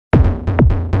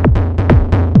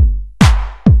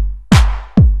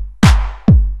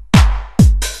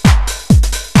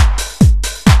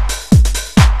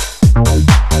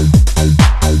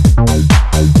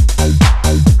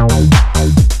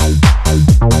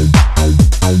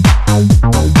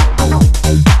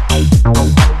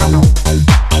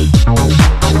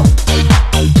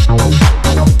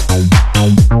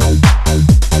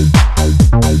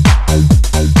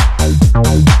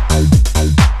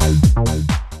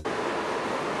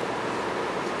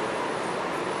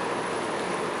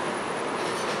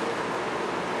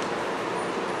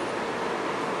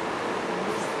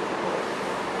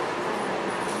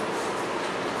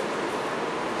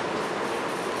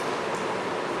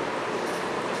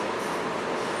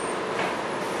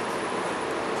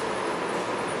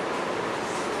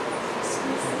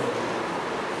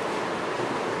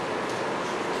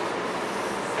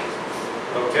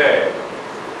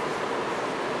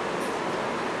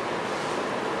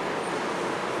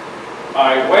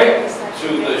I went to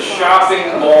the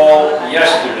shopping mall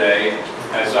yesterday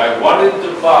as I wanted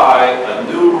to buy a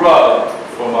new rug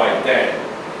for my den.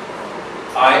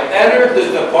 I entered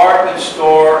the department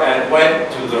store and went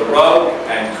to the rug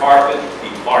and carpet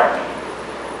department.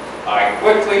 I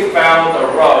quickly found a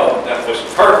rug that was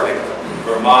perfect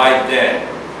for my den.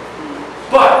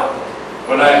 But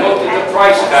when I looked at the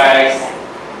price tag,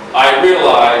 I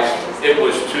realized it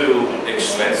was too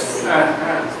expensive.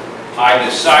 I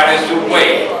decided to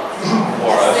wait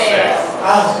for a sale.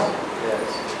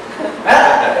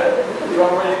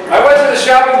 I went to the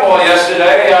shopping mall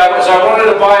yesterday as I wanted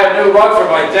to buy a new rug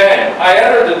for my den. I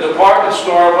entered the department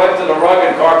store and went to the rug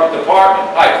and carpet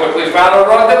department. I quickly found a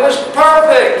rug that was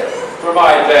perfect for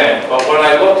my den. But when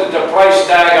I looked at the price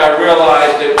tag, I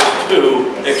realized it was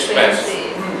too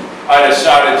expensive. I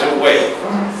decided to wait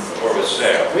for a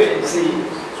sale. Wait and see.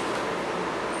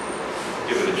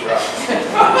 Give it a try.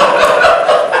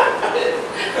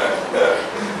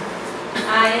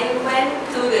 I went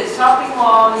to the shopping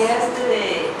mall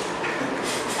yesterday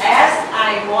as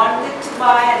I wanted to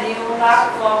buy a new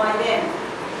rug for my den.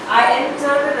 I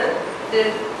entered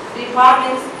the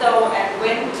department store and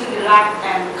went to the rug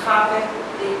and carpet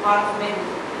department.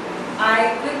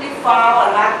 I quickly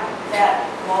found a rug that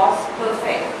was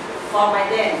perfect for my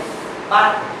den.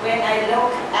 But when I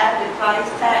looked at the price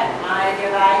tag, I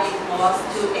realized it was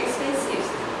too expensive.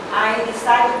 I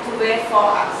decided to wait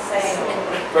for a sale.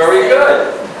 Very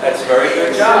good. That's a very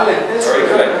good job.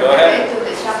 Very good. Go ahead. I went to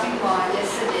the shopping mall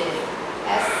yesterday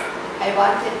as I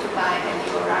wanted to buy a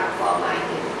new rug for my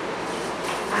den.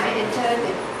 I entered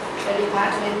the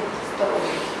department store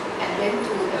and went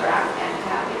to the rug and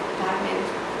carpet department.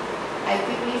 I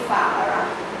quickly found a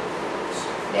rug.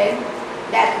 Then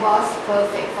that was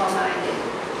perfect for my den.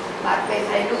 But when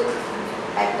I looked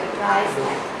at the price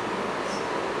tag,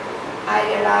 I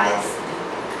realized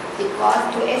it was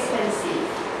too expensive.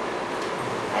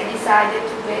 I decided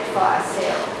to wait for a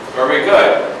sale. Very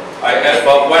good.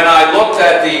 But when I looked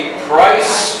at the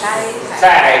price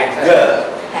tag,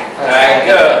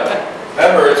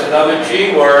 remember it's another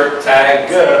G word, tag.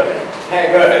 Go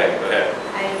ahead.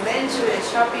 I went to the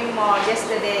shopping mall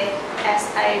yesterday as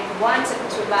I wanted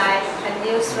to buy a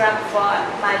new rug for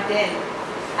my den.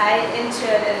 I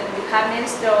entered the department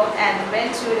store and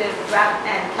went to the rug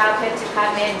and carpet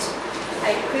department.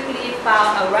 I quickly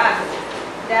found a rug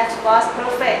that was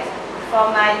perfect for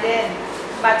my den.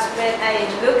 But when I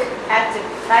looked at the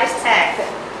price tag,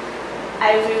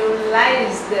 I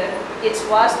realized it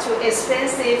was too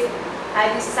expensive.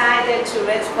 I decided to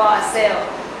wait for a sale.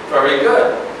 Very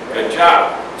good. Good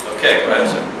job. Okay, go ahead,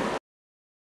 sir.